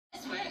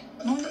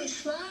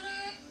slaughter?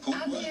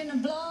 I be in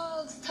the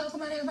blogs talking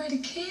about everybody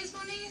kids,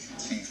 Moniece.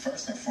 See,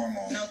 first and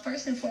foremost. No,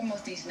 first and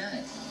foremost, these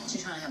nuts. You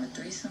trying to have a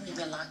threesome? You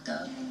been locked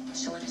up.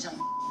 Shortage on.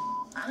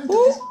 I don't do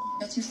this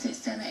that you sit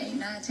 7, 8,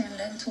 9, 10,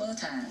 11, 12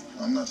 times.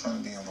 I'm not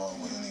trying to be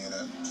involved with any of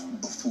that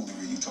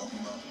buffoonery you talking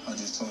about. I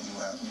just told you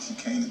what happened. She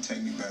came to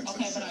take me back to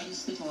Okay, but are you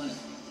sleeping with her?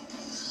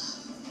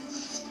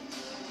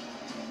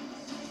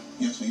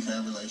 Yes, we've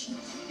had relations.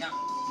 Yeah.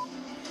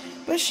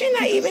 But she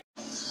not even.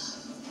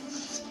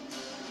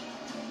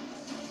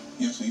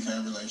 Yes, we've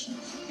had relations.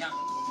 Yeah.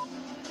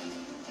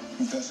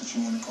 If that's what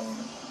you want to call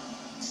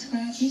it.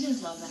 Scratch, you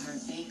just love to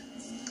hurt me.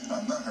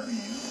 I'm not hurting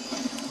you.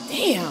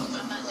 Damn. I'm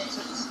not that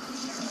loose.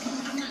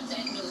 I'm not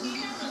that loose.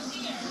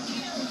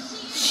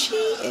 She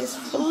is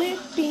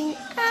flipping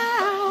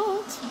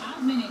out.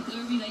 I've been in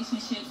good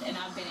relationships and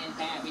I've been in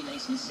bad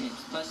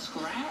relationships, but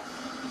Scratch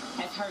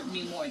has hurt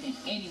me more than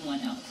anyone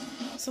else.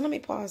 So let me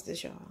pause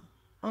this,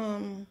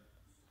 y'all.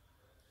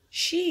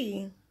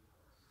 She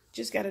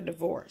just got a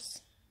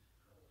divorce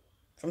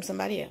from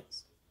somebody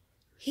else.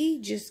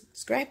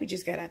 Scrappy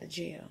just got out of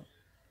jail.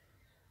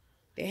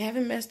 They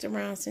haven't messed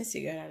around since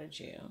he got out of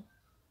jail.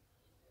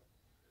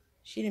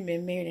 She done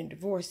been married and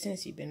divorced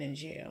since he been in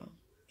jail.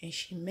 And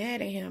she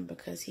mad at him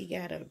because he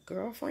got a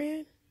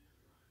girlfriend.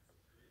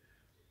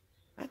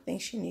 I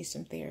think she needs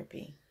some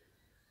therapy.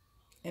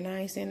 And I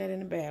ain't saying that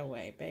in a bad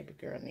way. Baby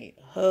girl need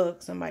a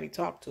hug. Somebody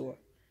talk to her.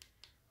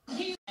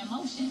 He's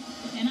emotion,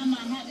 and I'm not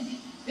having it.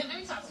 Let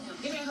me talk to him.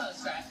 Give me a hug,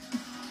 Scratch.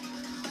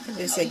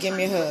 They said, give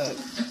me a hug.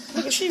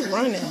 Look at she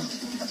running.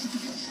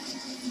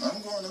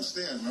 I'm going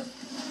upstairs, man.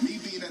 Me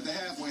being at the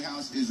halfway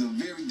house is a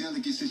very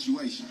delicate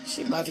situation.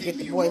 She about to get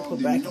the boy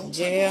put back in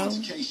jail.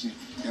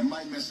 That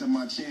might mess up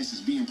my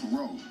chances being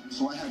paroled.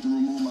 So I had to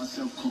remove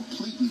myself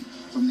completely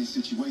from this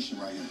situation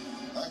right here.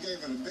 I gave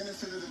her the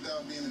benefit of the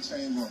doubt being a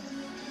chained woman.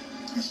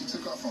 And she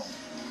took off on me.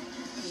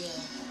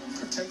 Yeah.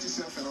 Protect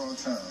yourself at all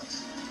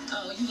times.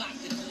 Oh, you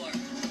locked the door.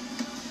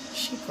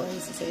 She crazy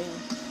as hell.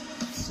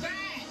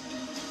 Scratch!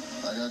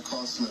 I got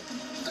caught slipping.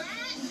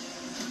 Scratch!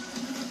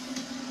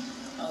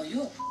 Oh,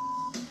 you